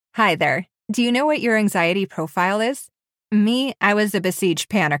Hi there. Do you know what your anxiety profile is? Me, I was a besieged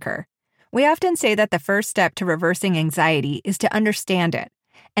panicker. We often say that the first step to reversing anxiety is to understand it.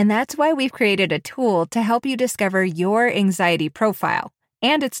 And that's why we've created a tool to help you discover your anxiety profile.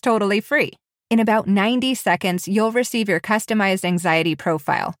 And it's totally free. In about 90 seconds, you'll receive your customized anxiety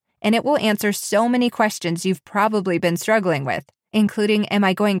profile, and it will answer so many questions you've probably been struggling with, including, am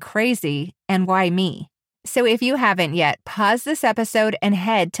I going crazy and why me? So if you haven't yet, pause this episode and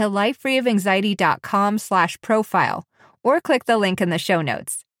head to lifefreeofanxiety.com/profile or click the link in the show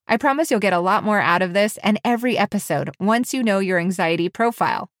notes. I promise you'll get a lot more out of this and every episode once you know your anxiety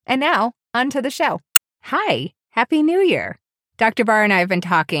profile. And now, on to the show. Hi, Happy New Year. Dr. Barr and I have been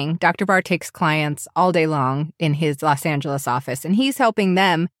talking. Dr. Barr takes clients all day long in his Los Angeles office, and he's helping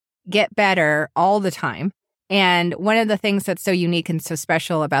them get better all the time. And one of the things that's so unique and so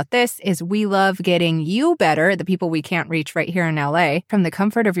special about this is we love getting you better, the people we can't reach right here in LA, from the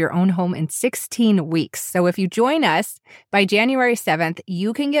comfort of your own home in 16 weeks. So if you join us by January 7th,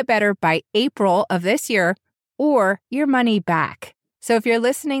 you can get better by April of this year or your money back. So if you're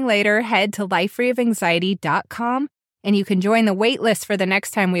listening later, head to lifefreeofanxiety.com and you can join the wait list for the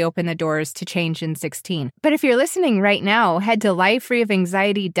next time we open the doors to Change in 16. But if you're listening right now, head to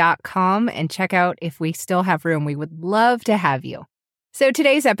lifefreeofanxiety.com and check out if we still have room. We would love to have you. So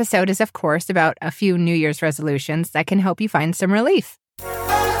today's episode is, of course, about a few New Year's resolutions that can help you find some relief.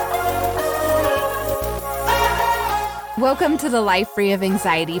 Welcome to the Life Free of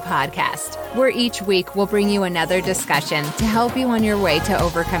Anxiety podcast, where each week we'll bring you another discussion to help you on your way to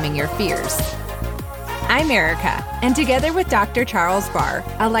overcoming your fears. I'm Erica, and together with Dr. Charles Barr,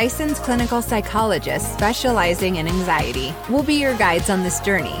 a licensed clinical psychologist specializing in anxiety, we'll be your guides on this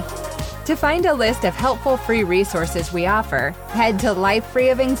journey. To find a list of helpful free resources we offer, head to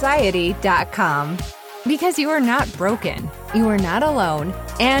lifefreeofanxiety.com. Because you are not broken, you are not alone,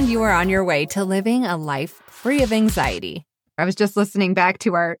 and you are on your way to living a life free of anxiety. I was just listening back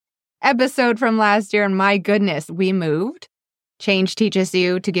to our episode from last year, and my goodness, we moved. Change teaches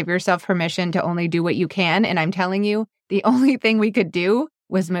you to give yourself permission to only do what you can. And I'm telling you, the only thing we could do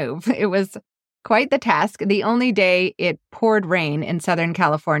was move. It was quite the task. The only day it poured rain in Southern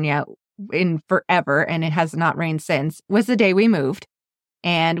California in forever, and it has not rained since, was the day we moved.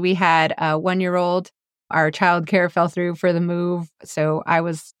 And we had a 1-year-old. Our childcare fell through for the move. So I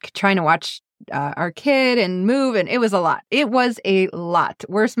was trying to watch our kid and move, and it was a lot. It was a lot.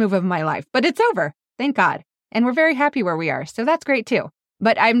 Worst move of my life. But it's over. Thank God. And we're very happy where we are. So that's great too.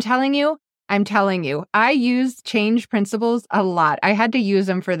 But I'm telling you, I used change principles a lot. I had to use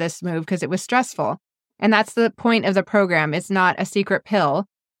them for this move because it was stressful. And that's the point of the program. It's not a secret pill.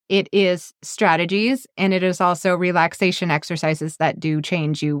 It is strategies, and it is also relaxation exercises that do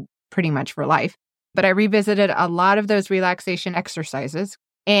change you pretty much for life. But I revisited a lot of those relaxation exercises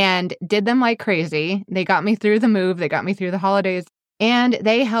and did them like crazy. They got me through the move. They got me through the holidays, and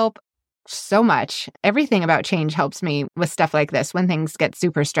they help so much. Everything about change helps me with stuff like this when things get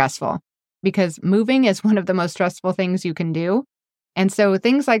super stressful, because moving is one of the most stressful things you can do. And so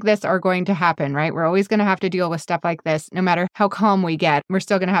things like this are going to happen, right? We're always going to have to deal with stuff like this. No matter how calm we get, we're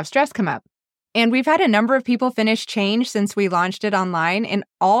still going to have stress come up. And we've had a number of people finish Change since we launched it online, and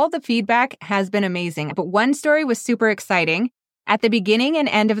all the feedback has been amazing. But one story was super exciting. At the beginning and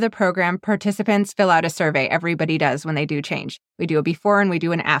end of the program, participants fill out a survey. Everybody does when they do Change. We do a before and we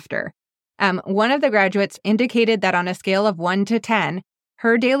do an after. One of the graduates indicated that on a scale of 1 to 10,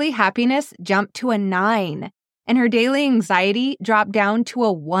 her daily happiness jumped to a 9, and her daily anxiety dropped down to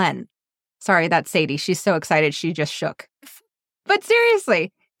a 1. Sorry, that's Sadie. She's so excited she just shook. But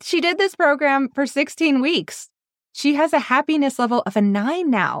seriously, she did this program for 16 weeks. She has a happiness level of a 9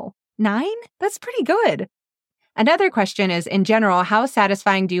 now. 9? That's pretty good. Another question is, in general, how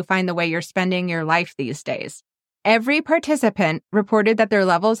satisfying do you find the way you're spending your life these days? Every participant reported that their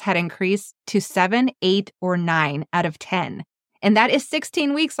levels had increased to 7, 8, or 9 out of 10. And that is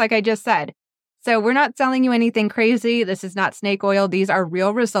 16 weeks, like I just said. So we're not selling you anything crazy. This is not snake oil. These are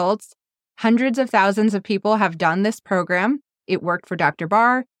real results. Hundreds of thousands of people have done this program. It worked for Dr.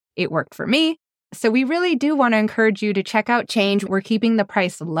 Barr. It worked for me. So we really do want to encourage you to check out Change. We're keeping the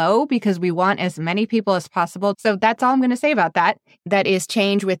price low because we want as many people as possible. So that's all I'm going to say about that. That is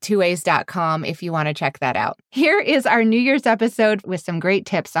changewith2ways.com if you want to check that out. Here is our New Year's episode with some great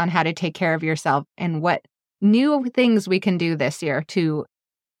tips on how to take care of yourself and what new things we can do this year to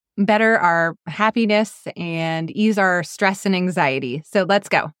better our happiness and ease our stress and anxiety. So let's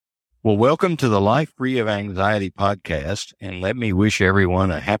go. Well, welcome to the Life Free of Anxiety podcast, and let me wish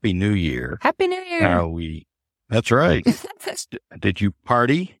everyone a Happy New Year. Happy New Year. That's right. Did you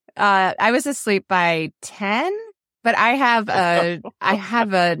party? I was asleep by 10, But I have a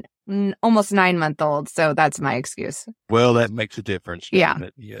almost 9-month-old, so that's my excuse. Well, that makes a difference. Yeah.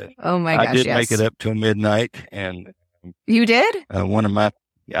 Yeah. Oh my gosh, I did yes. make it up till midnight, and You did?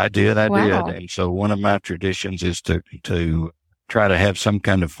 I did. Wow. And so one of my traditions is to try to have some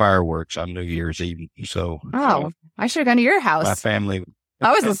kind of fireworks on New Year's Eve. So, I should have gone to your my house. family,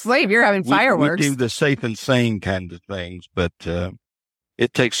 I was asleep. You're having fireworks. We do the safe and sane kind of things, but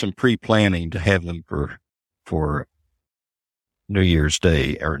it takes some pre-planning to have them for New Year's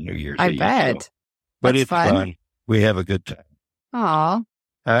Day or New Year's Eve. I bet. So, but That's it's fun. We have a good time. Aw.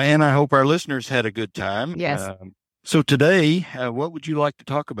 And I hope our listeners had a good time. Yes. So today, what would you like to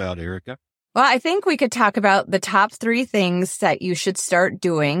talk about, Erica? Well, I think we could talk about the top 3 things that you should start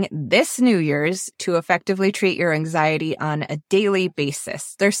doing this New Year's to effectively treat your anxiety on a daily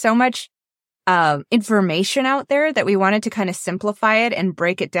basis. There's so much information out there that we wanted to kind of simplify it and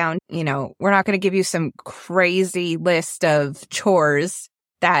break it down. You know, we're not going to give you some crazy list of chores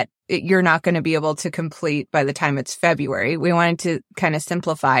that you're not going to be able to complete by the time it's February. We wanted to kind of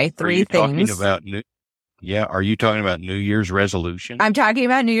simplify 3 things. Are you talking about New Year's resolution? I'm talking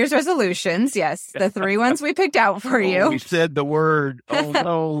about New Year's resolutions. Yes. The 3 ones we picked out for you. We said the word. Oh,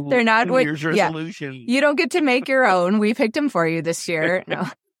 no. They're not New Year's resolution. Yeah. You don't get to make your own. We picked them for you this year. No.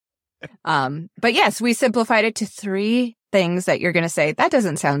 But yes, we simplified it to 3 things that you're going to say, that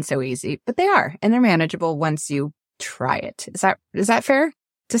doesn't sound so easy, but they are, and they're manageable once you try it. Is that fair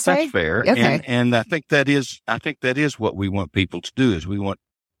to say? That's fair. Okay. And I think that is what we want people to do, is we want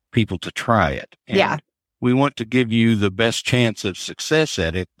people to try it. And yeah. We want to give you the best chance of success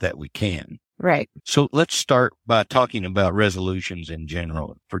at it that we can. Right. So let's start by talking about resolutions in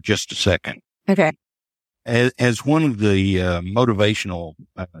general for just a second. Okay. As one of the motivational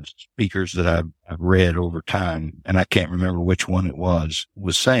speakers that I've read over time, and I can't remember which one it was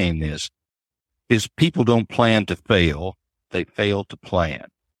saying this, is people don't plan to fail, they fail to plan.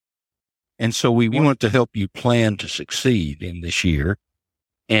 And so we want to help you plan to succeed in this year.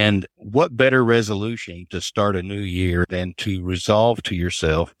 And what better resolution to start a new year than to resolve to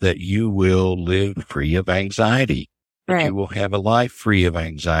yourself that you will live free of anxiety. Right. You will have a life free of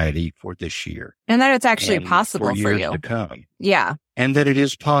anxiety for this year. And that it's actually possible for years you to come. Yeah. And that it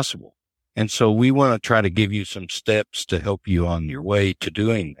is possible. And so we want to try to give you some steps to help you on your way to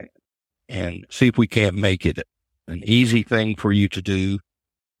doing that, and see if we can't make it an easy thing for you to do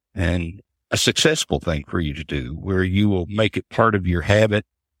and a successful thing for you to do, where you will make it part of your habit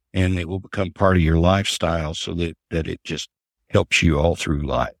and it will become part of your lifestyle, so that it just helps you all through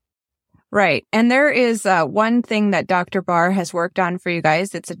life. Right. And there is one thing that Dr. Barr has worked on for you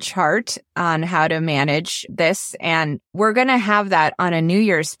guys. It's a chart on how to manage this. And we're going to have that on a New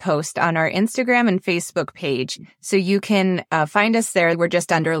Year's post on our Instagram and Facebook page. So you can find us there. We're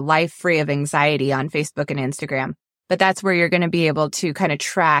just under Life Free of Anxiety on Facebook and Instagram. But that's where you're going to be able to kind of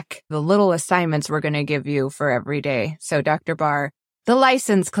track the little assignments we're going to give you for every day. So Dr. Barr, the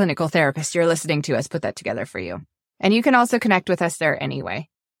licensed clinical therapist you're listening to, has put that together for you. And you can also connect with us there anyway.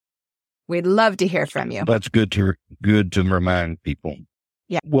 We'd love to hear from you. That's good to remind people.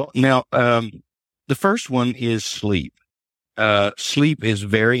 Yeah. Well, now, the first one is sleep. Sleep is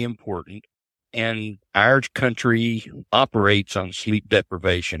very important, and our country operates on sleep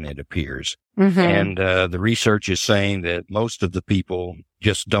deprivation, it appears. Mm-hmm. And the research is saying that most of the people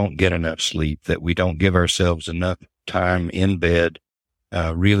just don't get enough sleep, that we don't give ourselves enough time in bed,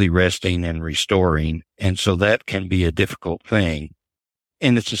 really resting and restoring. And so that can be a difficult thing.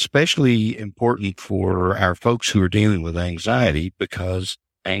 And it's especially important for our folks who are dealing with anxiety, because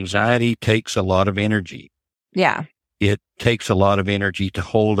anxiety takes a lot of energy. Yeah. It takes a lot of energy to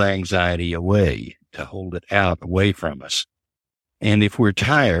hold anxiety away, to hold it out away from us. And if we're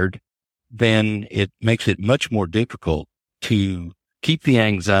tired, then it makes it much more difficult to keep the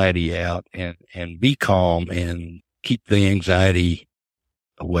anxiety out and be calm and keep the anxiety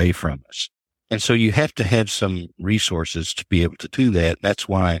away from us. And so you have to have some resources to be able to do that. That's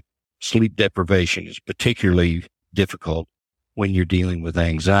why sleep deprivation is particularly difficult when you're dealing with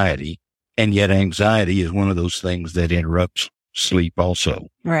anxiety. And yet anxiety is one of those things that interrupts sleep also.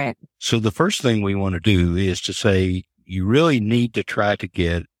 Right. So the first thing we want to do is to say, you really need to try to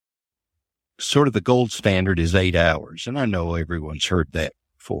get sort of the gold standard is 8 hours. And I know everyone's heard that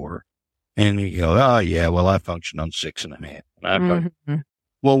before. And you go, oh yeah, well, I function on 6.5. Mm-hmm.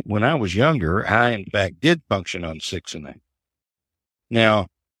 Well, when I was younger, I in fact did function on 6.5. Now,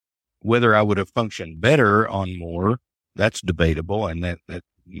 whether I would have functioned better on more, that's debatable, and that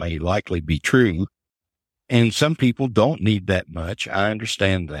may likely be true. And some people don't need that much. I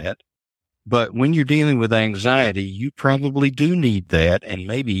understand that. But when you're dealing with anxiety, you probably do need that, and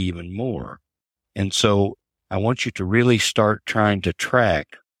maybe even more. And so I want you to really start trying to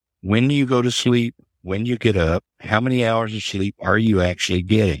track when you go to sleep, when you get up, how many hours of sleep are you actually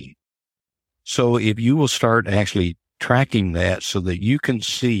getting? So if you will start actually tracking that so that you can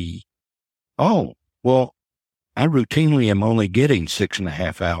see, oh, well, I routinely am only getting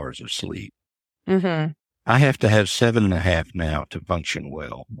 6.5 hours of sleep. Mm-hmm. I have to have 7.5 now to function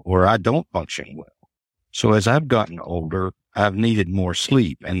well, or I don't function well. So as I've gotten older, I've needed more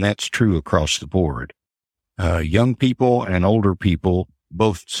sleep, and that's true across the board. Young people and older people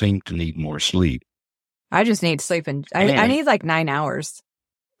both seem to need more sleep. I just need sleep, and I need like 9 hours.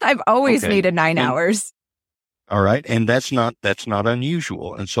 I've always needed 9 hours. All right, and that's not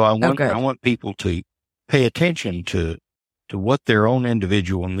unusual. And so I want people to pay attention to what their own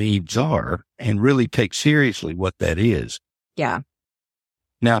individual needs are and really take seriously what that is. Yeah.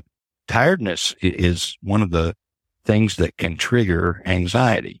 Now, tiredness is one of the things that can trigger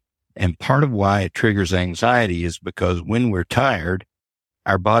anxiety. And part of why it triggers anxiety is because when we're tired,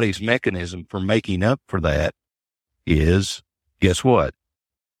 our body's mechanism for making up for that is, guess what?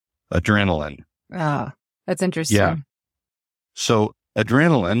 Adrenaline. Ah, that's interesting. Yeah. So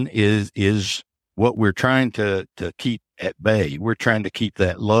adrenaline is what we're trying to keep at bay. We're trying to keep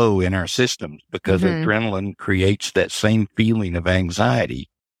that low in our systems because adrenaline creates that same feeling of anxiety.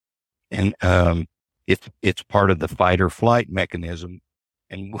 And it's part of the fight or flight mechanism.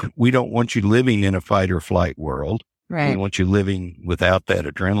 And we don't want you living in a fight or flight world. Right. We want you living without that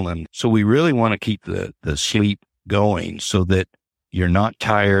adrenaline. So we really want to keep the sleep going so that you're not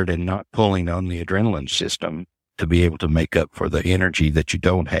tired and not pulling on the adrenaline system to be able to make up for the energy that you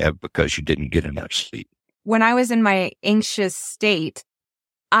don't have because you didn't get enough sleep. When I was in my anxious state,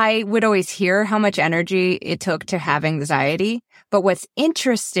 I would always hear how much energy it took to have anxiety. But what's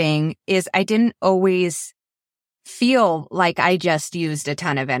interesting is I didn't always feel like I just used a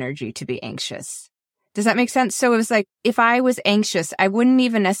ton of energy to be anxious. Does that make sense? So it was like, if I was anxious, I wouldn't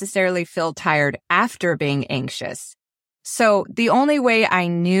even necessarily feel tired after being anxious. So the only way I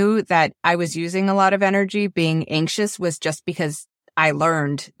knew that I was using a lot of energy being anxious was just because I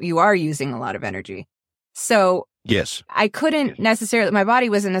learned you are using a lot of energy. So yes, I couldn't necessarily, my body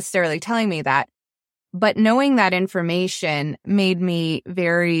wasn't necessarily telling me that, but knowing that information made me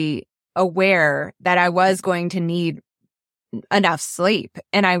very aware that I was going to need enough sleep,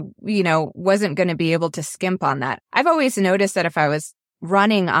 and I, wasn't going to be able to skimp on that. I've always noticed that if I was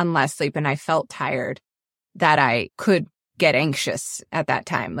running on less sleep and I felt tired, that I could get anxious at that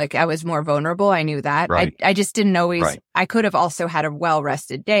time. Like I was more vulnerable. I knew that. Right. I just didn't always, I could have also had a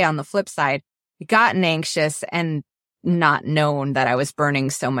well-rested day on the flip side, gotten anxious and not known that I was burning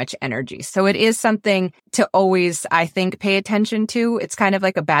so much energy. So it is something to always, I think, pay attention to. It's kind of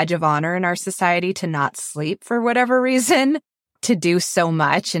like a badge of honor in our society to not sleep for whatever reason. To do so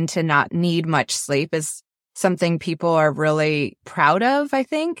much and to not need much sleep is something people are really proud of, I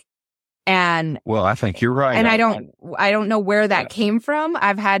think. And well, I think you're right. And I don't know where that came from.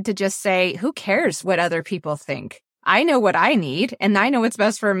 I've had to just say, who cares what other people think? I know what I need and I know what's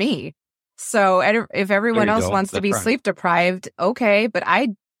best for me. So if everyone else wants to be sleep deprived, okay, but I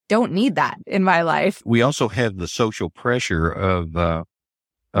don't need that in my life. We also have the social pressure of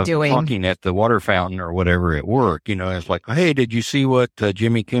talking at the water fountain or whatever at work. It's like, hey, did you see what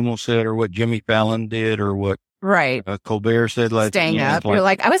Jimmy Kimmel said or what Jimmy Fallon did or what Colbert said? Staying up. You're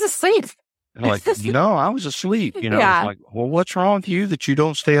like, I was asleep. Like, I was asleep. It's like, well, what's wrong with you that you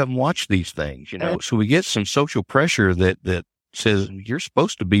don't stay up and watch these things? So we get some social pressure that says you're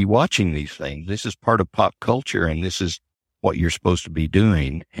supposed to be watching these things. This is part of pop culture and this is what you're supposed to be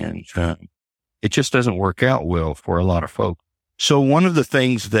doing. And it just doesn't work out well for a lot of folks. So one of the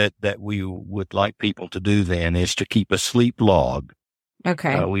things that we would like people to do then is to keep a sleep log.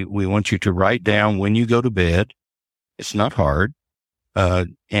 Okay. We want you to write down when you go to bed. It's not hard.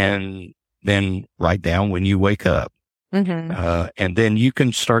 And then write down when you wake up. Mm-hmm. And then you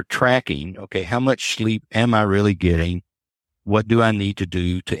can start tracking, okay, how much sleep am I really getting? What do I need to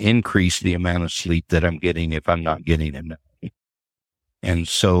do to increase the amount of sleep that I'm getting if I'm not getting enough? And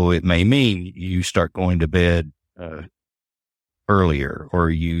so it may mean you start going to bed earlier,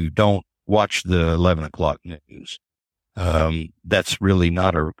 or you don't watch the 11 o'clock news. That's really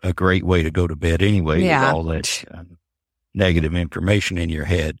not a great way to go to bed anyway, with all that negative information in your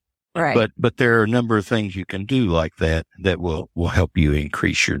head. Right. But there are a number of things you can do like that will help you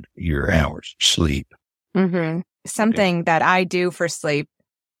increase your hours of sleep. Mm-hmm. Something that I do for sleep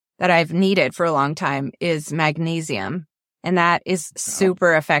that I've needed for a long time is magnesium. And that is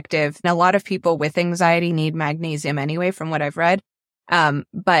super effective. And a lot of people with anxiety need magnesium anyway, from what I've read.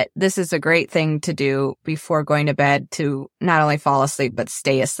 But this is a great thing to do before going to bed to not only fall asleep, but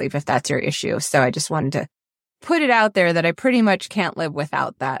stay asleep if that's your issue. So I just wanted to put it out there that I pretty much can't live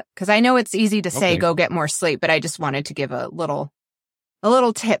without that. Because I know it's easy to say, Okay. go get more sleep, but I just wanted to give a little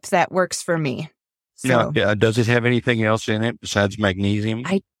tip that works for me. So Now, does it have anything else in it besides magnesium?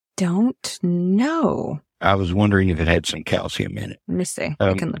 I don't know. I was wondering if it had some calcium in it. Let me see.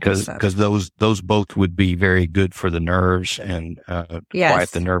 I can look this up. Because those both would be very good for the nerves and Yes.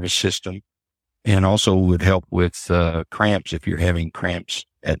 quiet the nervous system, and also would help with cramps if you're having cramps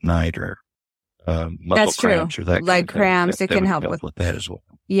at night or muscle That's true. cramps or that Leg kind of thing. cramps, That it can would help with that as well.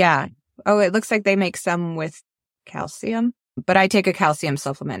 Yeah. Oh, it looks like they make some with calcium, but I take a calcium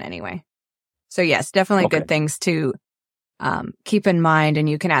supplement anyway. So yes, definitely Okay. good things to keep in mind. And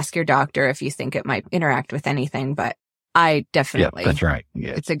you can ask your doctor if you think it might interact with anything, but I definitely, Yeah, that's right.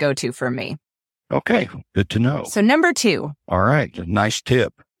 Yeah. it's a go-to for me. Okay. Good to know. So number 2. All right. Nice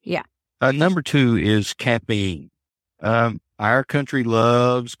tip. Yeah. Number 2 is caffeine. Our country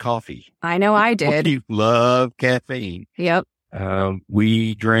loves coffee. I know I did. We love caffeine. Yep.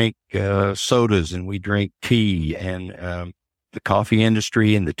 We drink sodas and we drink tea, and the coffee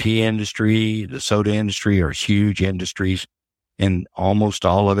industry and the tea industry, the soda industry are huge industries, and almost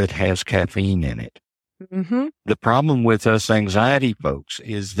all of it has caffeine in it. Mm-hmm. The problem with us anxiety folks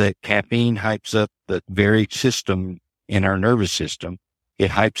is that caffeine hypes up the very system in our nervous system.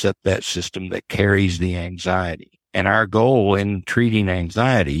 It hypes up that system that carries the anxiety. And our goal in treating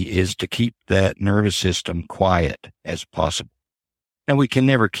anxiety is to keep that nervous system quiet as possible. And we can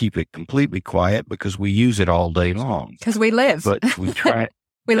never keep it completely quiet because we use it all day long. Because we live. But we try.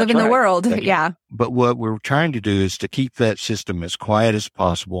 we live That's in the right. world. That- Yeah. But what we're trying to do is to keep that system as quiet as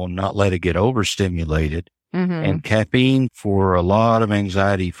possible and not let it get overstimulated. Mm-hmm. And caffeine, for a lot of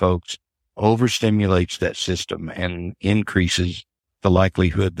anxiety folks, overstimulates that system and increases the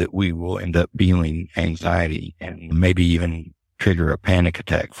likelihood that we will end up feeling anxiety and maybe even trigger a panic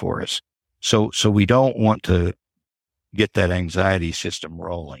attack for us. So we don't want to get that anxiety system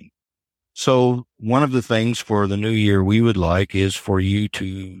rolling. So one of the things for the new year we would like is for you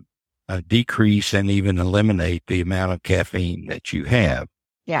to decrease and even eliminate the amount of caffeine that you have.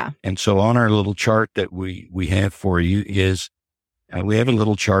 Yeah. And so on our little chart that we have for you is, we have a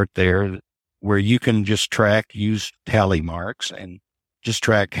little chart there where you can just use tally marks and just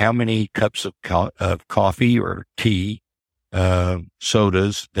track how many cups of coffee or tea,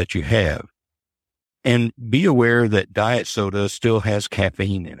 sodas that you have. And be aware that diet soda still has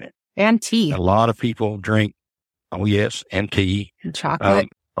caffeine in it. And tea. A lot of people drink, oh yes, and tea. And chocolate.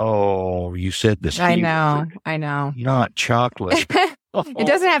 Oh, you said this. I know. I know. Not chocolate. It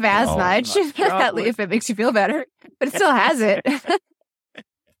doesn't have as Oh, much, not chocolate. if it makes you feel better, but it still has it.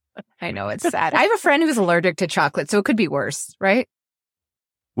 I know, it's sad. I have a friend who's allergic to chocolate, so it could be worse, right?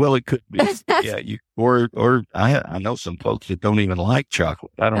 Well, it could be. Yeah, or I know some folks that don't even like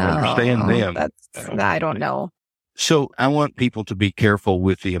chocolate. I don't understand them. I don't know. So I want people to be careful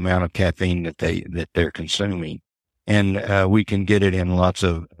with the amount of caffeine that they're consuming, and we can get it in lots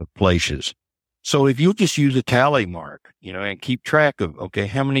of places. So if you just use a tally mark, and keep track of, okay,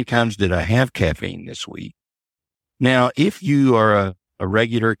 how many times did I have caffeine this week? Now, if you are a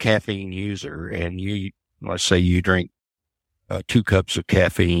regular caffeine user and let's say you drink 2 cups of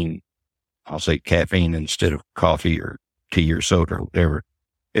caffeine, I'll say caffeine instead of coffee or tea or soda or whatever.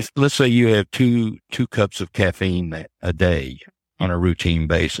 Let's say you have two cups of caffeine a day on a routine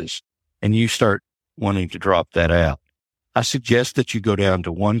basis, and you start wanting to drop that out. I suggest that you go down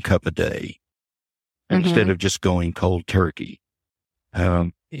to 1 cup a day instead of just going cold turkey.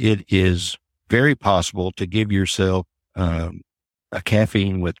 It is very possible to give yourself a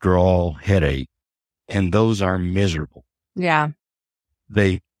caffeine withdrawal headache, and those are miserable. Yeah.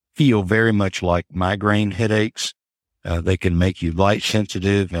 They feel very much like migraine headaches. They can make you light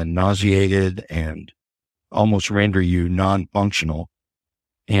sensitive and nauseated and almost render you non-functional.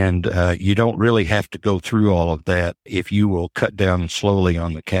 And you don't really have to go through all of that if you will cut down slowly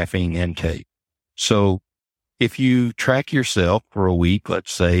on the caffeine intake. So if you track yourself for a week,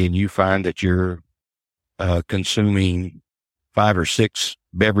 let's say, and you find that you're consuming 5 or 6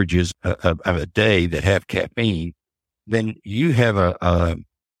 beverages of a day that have caffeine, then you have a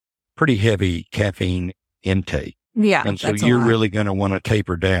pretty heavy caffeine intake. Yeah. And so that's a you're lot. really going to want to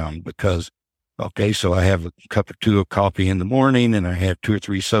taper down because, okay, so I have a cup or 2 of coffee in the morning and I have 2 or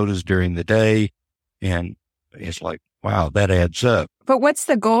 3 sodas during the day. And it's like, wow, that adds up. But what's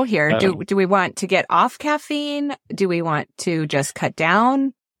the goal here? Do we want to get off caffeine? Do we want to just cut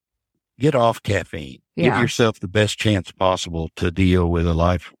down? Get off caffeine. Yeah. Give yourself the best chance possible to deal with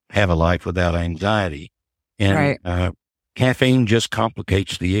have a life without anxiety. And Right. caffeine just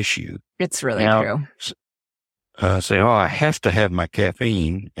complicates the issue. It's really Now, true. say, oh, I have to have my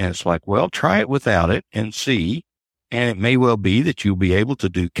caffeine. And it's like, well, try it without it and see. And it may well be that you'll be able to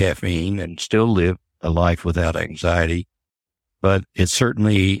do caffeine and still live a life without anxiety, but it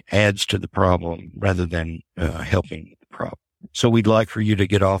certainly adds to the problem rather than helping the problem. So we'd like for you to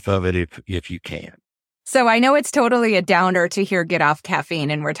get off of it if you can. So I know it's totally a downer to hear get off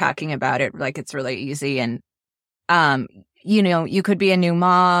caffeine, and we're talking about it like it's really easy. And, you could be a new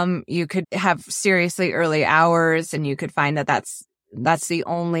mom, you could have seriously early hours, and you could find that that's the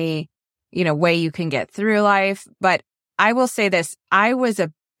only, way you can get through life. But I will say this, I was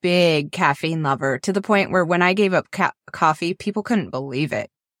a big caffeine lover to the point where when I gave up coffee, people couldn't believe it.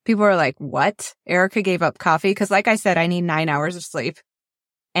 People were like, what? Erica gave up coffee? Because like I said, I need 9 hours of sleep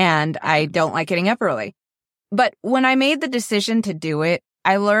and I don't like getting up early. But when I made the decision to do it,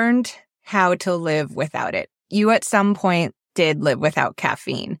 I learned how to live without it. You at some point did live without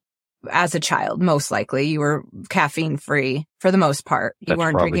caffeine. As a child, most likely, you were caffeine free for the most part. You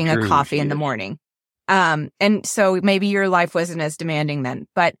weren't drinking a coffee in the morning. And so maybe your life wasn't as demanding then.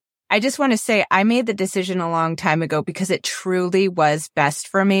 But I just want to say I made the decision a long time ago because it truly was best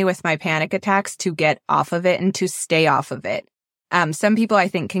for me with my panic attacks to get off of it and to stay off of it. Some people I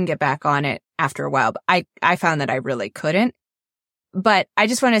think can get back on it after a while, but I found that I really couldn't. But I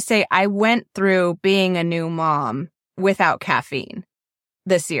just want to say I went through being a new mom without caffeine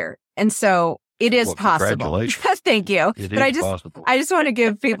this year. And so it is possible. Congratulations. Thank you. It but is possible. I just want to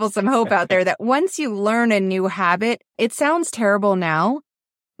give people some hope out there that once you learn a new habit, it sounds terrible now,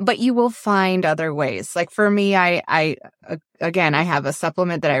 but you will find other ways. Like for me, I have a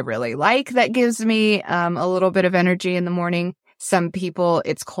supplement that I really like that gives me a little bit of energy in the morning. Some people,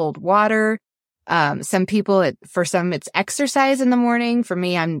 it's cold water. Some people, it's exercise in the morning. For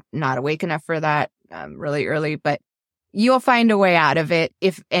me, I'm not awake enough for that really early, but you'll find a way out of it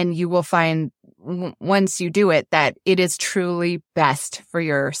and you will find once you do it that it is truly best for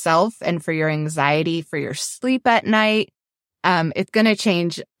yourself and for your anxiety, for your sleep at night. It's going to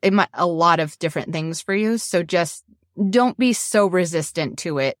change a lot of different things for you. So just don't be so resistant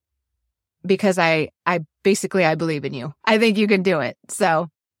to it because I believe in you. I think you can do it. So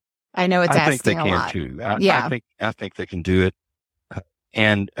I know it's asking a lot. I think they can too. I think they can do it.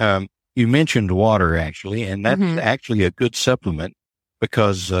 And, you mentioned water, actually, and that's actually a good supplement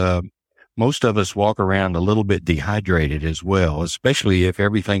because most of us walk around a little bit dehydrated as well, especially if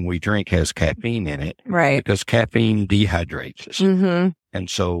everything we drink has caffeine in it. Right. Because caffeine dehydrates us. Mm-hmm. And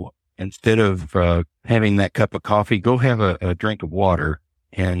so instead of having that cup of coffee, go have a drink of water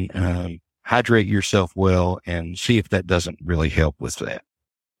and hydrate yourself well and see if that doesn't really help with that.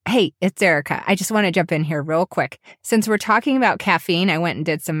 Hey, it's Erica. I just want to jump in here real quick. Since we're talking about caffeine, I went and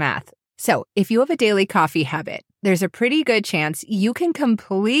did some math. So if you have a daily coffee habit, there's a pretty good chance you can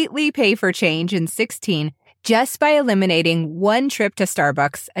completely pay for change in 16 just by eliminating one trip to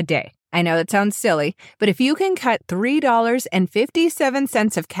Starbucks a day. I know that sounds silly, but if you can cut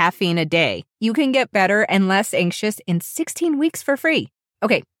 $3.57 of caffeine a day, you can get better and less anxious in 16 weeks for free.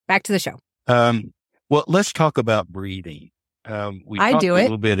 Okay, back to the show. Well, let's talk about breathing. We talked a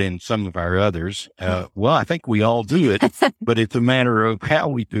little bit in some of our others. Well, I think we all do it, but it's a matter of how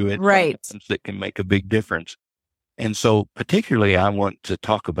we do it. Right. That can make a big difference. And so particularly I want to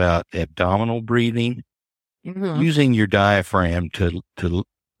talk about abdominal breathing, using your diaphragm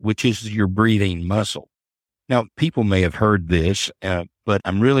which is your breathing muscle. Now, people may have heard this, but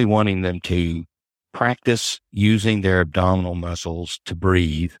I'm really wanting them to practice using their abdominal muscles to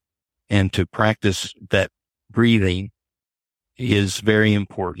breathe and to practice that breathing is very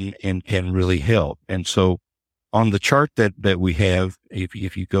important and can really help. And so on the chart that we have, if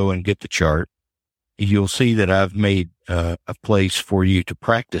you go and get the chart, you'll see that I've made a place for you to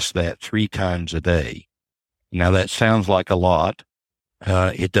practice that 3 times a day. Now that sounds like a lot.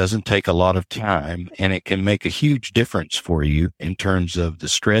 It doesn't take a lot of time and it can make a huge difference for you in terms of the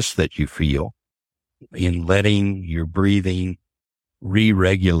stress that you feel in letting your breathing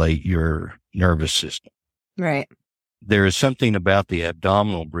re-regulate your nervous system. Right. There is something about the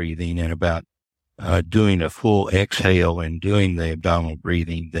abdominal breathing and about doing a full exhale and doing the abdominal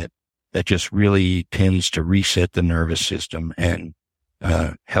breathing that just really tends to reset the nervous system and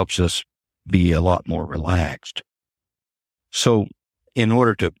helps us be a lot more relaxed. So in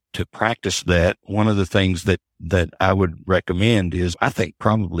order to practice that, one of the things that I would recommend is, I think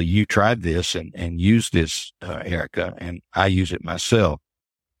probably you tried this and used this, Erica, and I use it myself,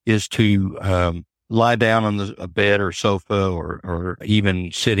 is to lie down on a bed or sofa or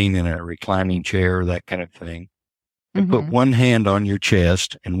even sitting in a reclining chair, that kind of thing. And put one hand on your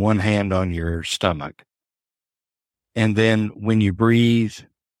chest and one hand on your stomach. And then when you breathe,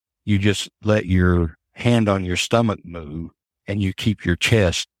 you just let your hand on your stomach move and you keep your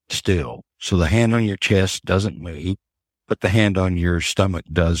chest still. So the hand on your chest doesn't move, but the hand on your stomach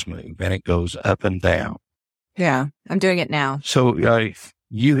does move, and it goes up and down. Yeah, I'm doing it now. So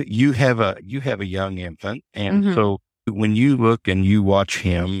you have a young infant, and so when you look and you watch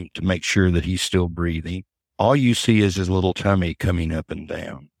him to make sure that he's still breathing, all you see is his little tummy coming up and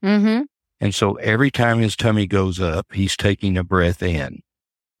down. Mm-hmm. And so every time his tummy goes up, he's taking a breath in.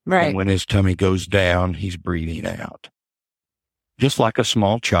 Right. And when his tummy goes down, he's breathing out. Just like a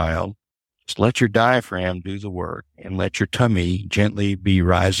small child, just let your diaphragm do the work and let your tummy gently be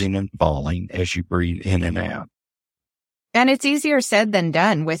rising and falling as you breathe in and out. And it's easier said than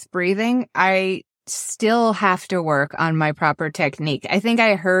done with breathing. I still have to work on my proper technique. I think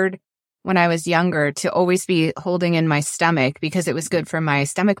I heard when I was younger to always be holding in my stomach because it was good for my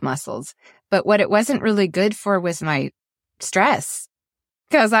stomach muscles. But what it wasn't really good for was my stress.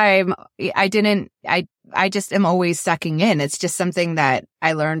 Because I just am always sucking in. It's just something that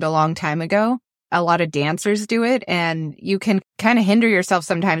I learned a long time ago. A lot of dancers do it, and you can kind of hinder yourself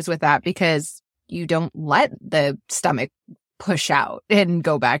sometimes with that because you don't let the stomach push out and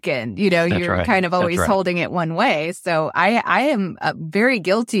go back in. You know, you're right. kind of always right. holding it one way. So I am very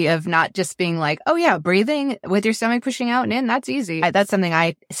guilty of not just being like, oh yeah, breathing with your stomach pushing out and in, that's easy. That's something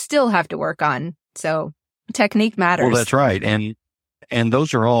I still have to work on. So technique matters. Well, that's right. And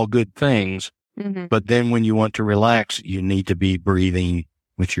those are all good things. Mm-hmm. But then when you want to relax, you need to be breathing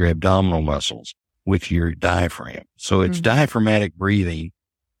with your abdominal muscles, with your diaphragm. So it's diaphragmatic breathing,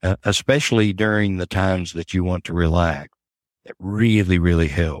 especially during the times that you want to relax, that really, really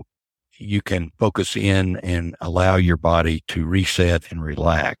help. You can focus in and allow your body to reset and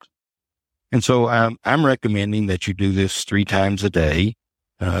relax. And so I'm recommending that you do this 3 times a day,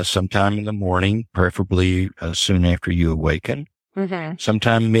 sometime in the morning, preferably soon after you awaken. Mm-hmm.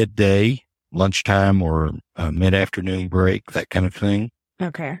 Sometime midday, lunchtime, or mid-afternoon break, that kind of thing.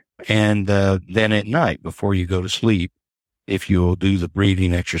 Okay. And then at night, before you go to sleep, if you'll do the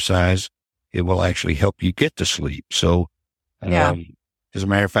breathing exercise, it will actually help you get to sleep. So, as a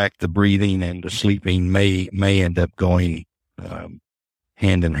matter of fact, the breathing and the sleeping may end up going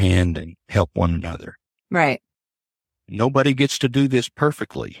hand in hand and help one another. Right. Nobody gets to do this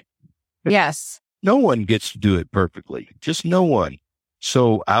perfectly. Yes. No one gets to do it perfectly. Just no one.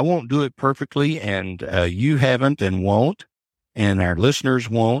 So I won't do it perfectly, and you haven't and won't, and our listeners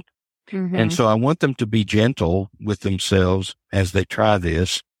won't. Mm-hmm. And so I want them to be gentle with themselves as they try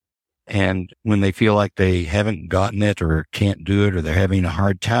this. And when they feel like they haven't gotten it or can't do it or they're having a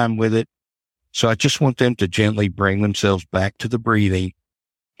hard time with it. So I just want them to gently bring themselves back to the breathing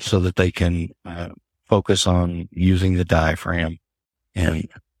so that they can focus on using the diaphragm. And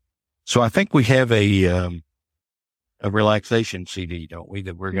so I think we have a relaxation CD, don't we,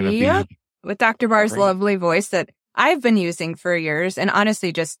 that we're going to be with Dr. Barr's lovely voice that I've been using for years. And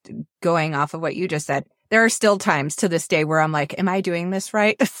honestly, just going off of what you just said, there are still times to this day where I'm like, am I doing this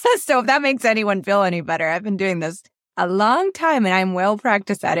right? So if that makes anyone feel any better, I've been doing this a long time and I'm well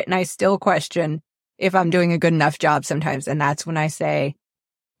practiced at it. And I still question if I'm doing a good enough job sometimes. And that's when I say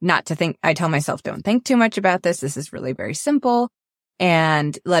not to think. I tell myself, don't think too much about this. This is really very simple,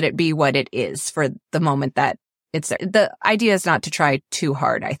 and let it be what it is for the moment that it's there. The idea is not to try too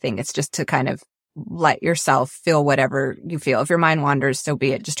hard. I think it's just to kind of let yourself feel whatever you feel. If your mind wanders, so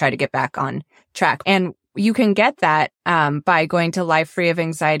be it. Just try to get back on track. And you can get that by going to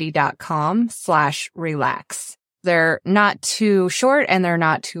lifefreeofanxiety.com/relax. They're not too short and they're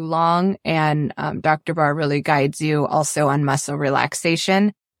not too long. And Dr. Barr really guides you also on muscle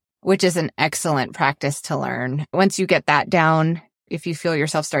relaxation, which is an excellent practice to learn. Once you get that down, if you feel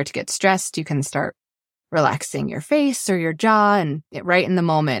yourself start to get stressed, you can start relaxing your face or your jaw and right in the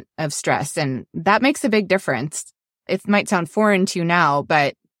moment of stress. And that makes a big difference. It might sound foreign to you now,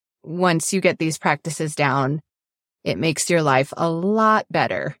 but once you get these practices down, it makes your life a lot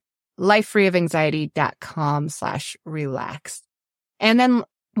better. lifefreeofanxiety.com/relax. And then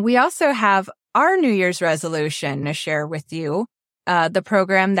we also have our New Year's resolution to share with you, the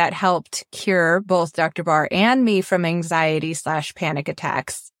program that helped cure both Dr. Barr and me from anxiety/panic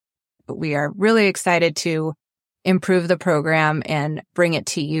attacks. We are really excited to improve the program and bring it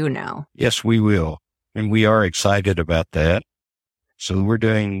to you now. Yes, we will. And we are excited about that. So we're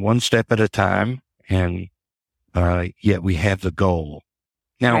doing one step at a time, and yet we have the goal.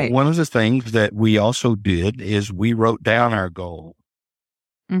 Now, One of the things that we also did is we wrote down our goal.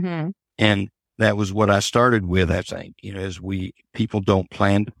 Mm-hmm. And that was what I started with, I think. People don't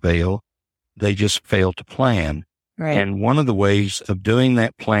plan to fail. They just fail to plan. Right. And one of the ways of doing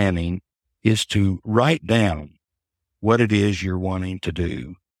that planning is to write down what it is you're wanting to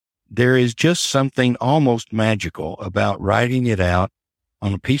do. there is just something almost magical about writing it out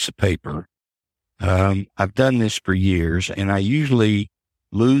on a piece of paper. I've done this for years, and I usually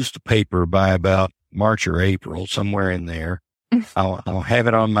lose the paper by about March or April, somewhere in there. I'll have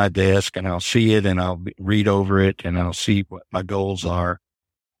it on my desk, and I'll see it, and I'll read over it, and I'll see what my goals are.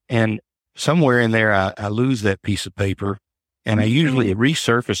 And somewhere in there, I lose that piece of paper, and I usually it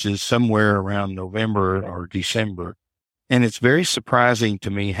resurfaces somewhere around November or December. And it's very surprising to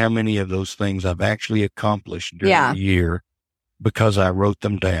me how many of those things I've actually accomplished during the year because I wrote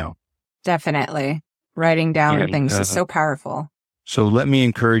them down. Definitely. Writing down things is so powerful. So let me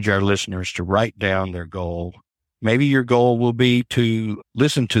encourage our listeners to write down their goal. Maybe your goal will be to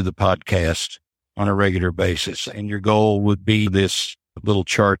listen to the podcast on a regular basis, and your goal would be this little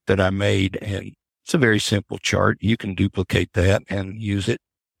chart that I made, and it's a very simple chart. You can duplicate that and use it.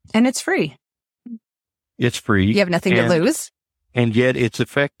 And it's free. It's free. You have nothing to lose. And yet it's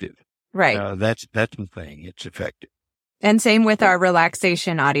effective. Right. That's the thing. It's effective. And same with our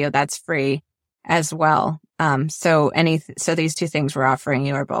relaxation audio. That's free as well. So these two things we're offering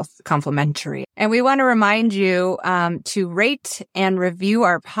you are both complimentary. And we want to remind you to rate and review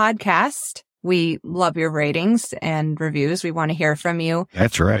our podcast. We love your ratings and reviews. We want to hear from you.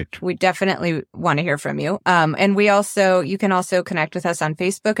 That's right. We definitely want to hear from you. And you can also connect with us on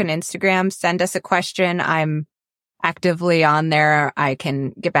Facebook and Instagram. Send us a question. I'm actively on there. I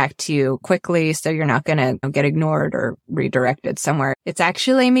can get back to you quickly, so you're not going to get ignored or redirected somewhere. It's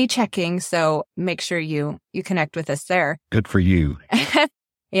actually me checking, so make sure you connect with us there. Good for you.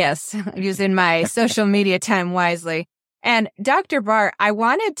 Yes, using my social media time wisely. And Dr. Barr, I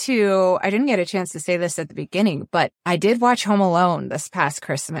didn't get a chance to say this at the beginning, but I did watch Home Alone this past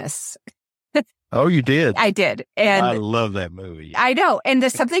Christmas. Oh, you did? I did. And I love that movie. I know. And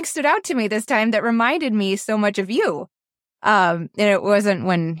something stood out to me this time that reminded me so much of you. And it wasn't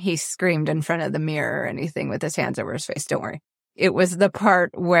when he screamed in front of the mirror or anything with his hands over his face. Don't worry. It was the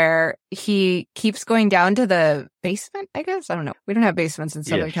part where he keeps going down to the basement, I guess. I don't know. We don't have basements in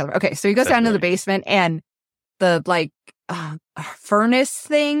Southern California. Okay. So he goes down to the basement, and the furnace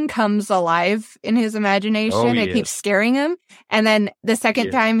thing comes alive in his imagination. Oh, It keeps scaring him. And then the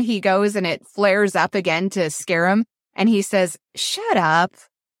second time he goes and it flares up again to scare him. And he says, "Shut up."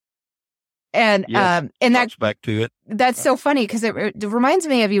 And, and that back to it. That's so funny because it reminds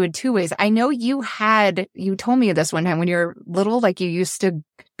me of you in two ways. I know you told me this one time when you were little, like you used to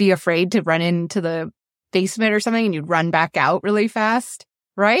be afraid to run into the basement or something and you'd run back out really fast.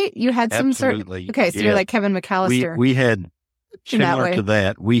 Right? You had some Absolutely. Okay, so you're like Kevin McAllister. We had similar to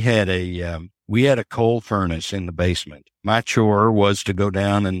that. We had a coal furnace in the basement. My chore was to go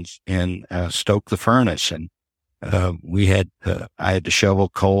down and stoke the furnace, and I had to shovel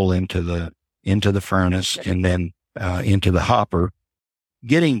coal into the furnace and then into the hopper.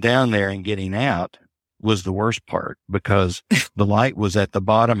 Getting down there and getting out was the worst part because the light was at the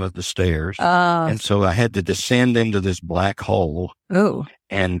bottom of the stairs. And so I had to descend into this black hole. Oh.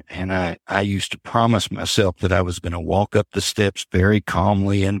 And I used to promise myself that I was going to walk up the steps very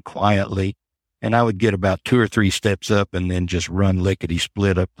calmly and quietly. And I would get about 2 or 3 steps up and then just run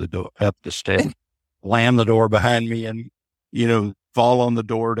lickety-split up the steps, slam the door behind me and, fall on the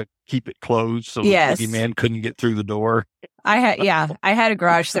door to keep it closed so the boogeyman couldn't get through the door. I had a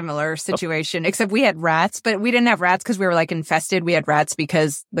garage similar situation, except we had rats, but we didn't have rats because we were like infested. We had rats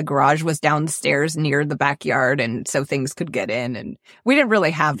because the garage was downstairs near the backyard, and so things could get in, and we didn't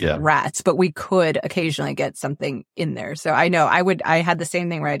really have rats, but we could occasionally get something in there. So I know I had the same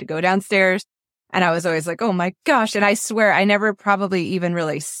thing where I had to go downstairs, and I was always like, oh my gosh. And I swear I never probably even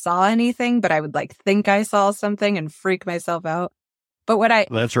really saw anything, but I would like think I saw something and freak myself out. But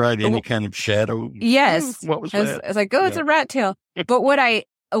that's right. Any kind of shadow. Yes. What was that? I was like, it's a rat tail. But what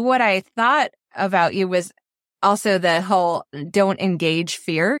I thought about you was also the whole don't engage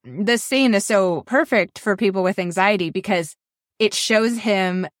fear. This scene is so perfect for people with anxiety because it shows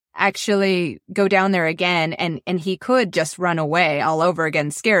him actually go down there again and he could just run away all over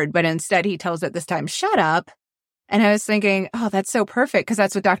again scared. But instead he tells it this time, shut up. And I was thinking, oh, that's so perfect because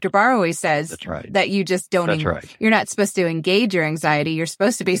that's what Dr. Barr always says. That's right. That you just don't. That's right. You're not supposed to engage your anxiety. You're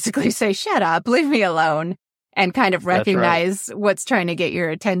supposed to basically say, shut up, leave me alone, and kind of recognize what's trying to get your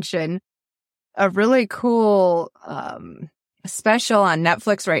attention. A really cool special on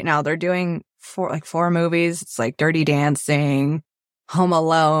Netflix right now. They're doing 4 movies. It's like Dirty Dancing, Home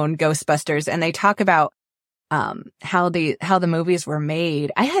Alone, Ghostbusters, and they talk about how the movies were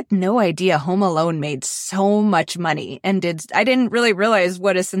made. I had no idea Home Alone made so much money I didn't really realize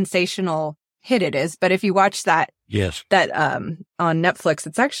what a sensational hit it is. But if you watch that on Netflix,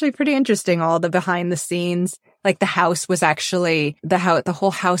 it's actually pretty interesting, all the behind the scenes. Like the house was actually, the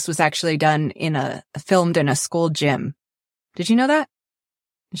whole house was actually done filmed in a school gym. Did you know that?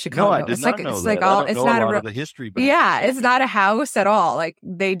 In Chicago. No, I did not know that. I don't know a lot of the history. Yeah, it's not a house at all. Like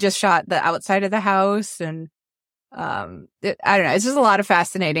they just shot the outside of the house, and I don't know. It's just a lot of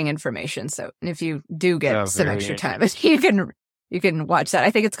fascinating information. So if you do get some extra time, you can watch that.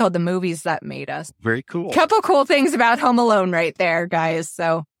 I think it's called The Movies That Made Us. Very cool. Couple cool things about Home Alone right there, guys.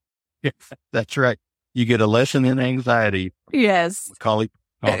 So yeah, that's right. You get a lesson in anxiety. Yes. Macaulay.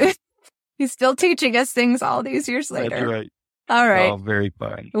 He's still teaching us things all these years later. That's right. All right. Oh, very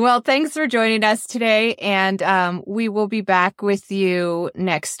fun. Well, thanks for joining us today. And we will be back with you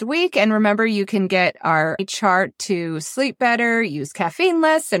next week. And remember, you can get our chart to sleep better, use caffeine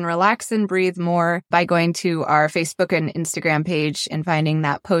less, and relax and breathe more by going to our Facebook and Instagram page and finding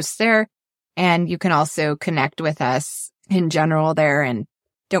that post there. And you can also connect with us in general there. And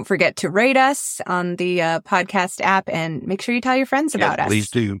don't forget to rate us on the podcast app, and make sure you tell your friends about us. Please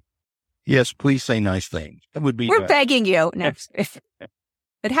do. Yes, please say nice things. That would be. We're begging you. No.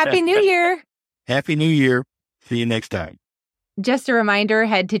 But Happy New Year. Happy New Year. See you next time. Just a reminder,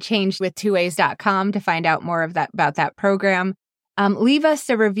 head to changewith2ways.com to find out more about that program. Leave us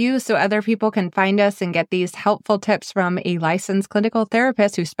a review so other people can find us and get these helpful tips from a licensed clinical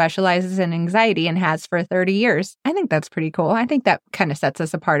therapist who specializes in anxiety and has for 30 years. I think that's pretty cool. I think that kind of sets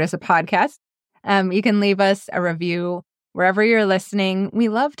us apart as a podcast. You can leave us a review wherever you're listening. We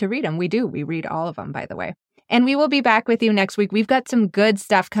love to read them. We do. We read all of them, by the way. And we will be back with you next week. We've got some good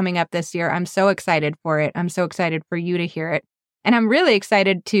stuff coming up this year. I'm so excited for it. I'm so excited for you to hear it. And I'm really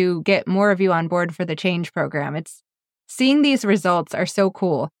excited to get more of you on board for the Change program. Seeing these results are so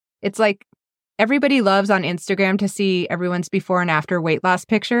cool. It's like everybody loves on Instagram to see everyone's before and after weight loss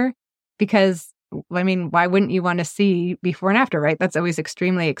picture because, I mean, why wouldn't you want to see before and after, right? That's always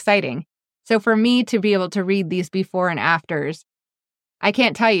extremely exciting. So for me to be able to read these before and afters, I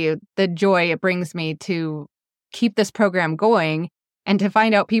can't tell you the joy it brings me to keep this program going and to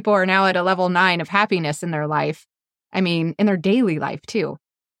find out people are now at a level 9 of happiness in their life. I mean, in their daily life too.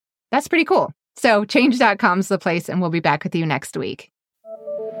 That's pretty cool. So change.com is the place, and we'll be back with you next week.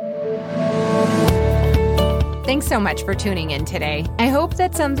 Thanks so much for tuning in today. I hope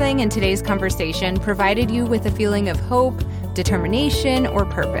that something in today's conversation provided you with a feeling of hope, determination, or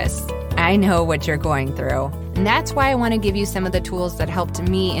purpose. I know what you're going through, and that's why I want to give you some of the tools that helped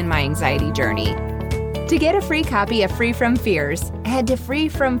me in my anxiety journey. To get a free copy of Free From Fears, head to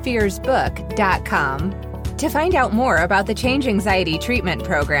freefromfearsbook.com. To find out more about the Change Anxiety Treatment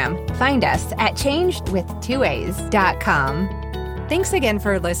Program, find us at changewith2ways.com. Thanks again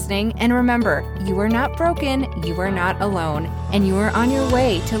for listening, and remember, you are not broken, you are not alone, and you are on your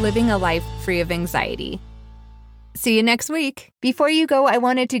way to living a life free of anxiety. See you next week. Before you go, I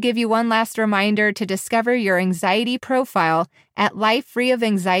wanted to give you one last reminder to discover your anxiety profile at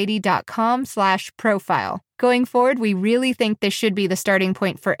lifefreeofanxiety.com/profile. Going forward, we really think this should be the starting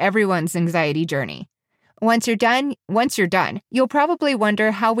point for everyone's anxiety journey. Once you're done, you'll probably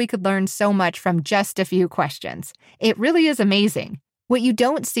wonder how we could learn so much from just a few questions. It really is amazing. What you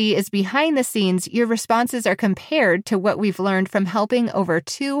don't see is behind the scenes, your responses are compared to what we've learned from helping over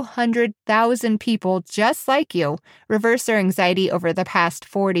 200,000 people just like you reverse their anxiety over the past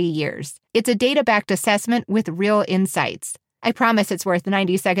 40 years. It's a data-backed assessment with real insights. I promise it's worth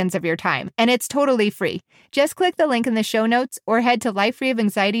 90 seconds of your time, and it's totally free. Just click the link in the show notes or head to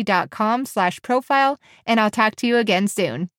lifefreeofanxiety.com/profile, and I'll talk to you again soon.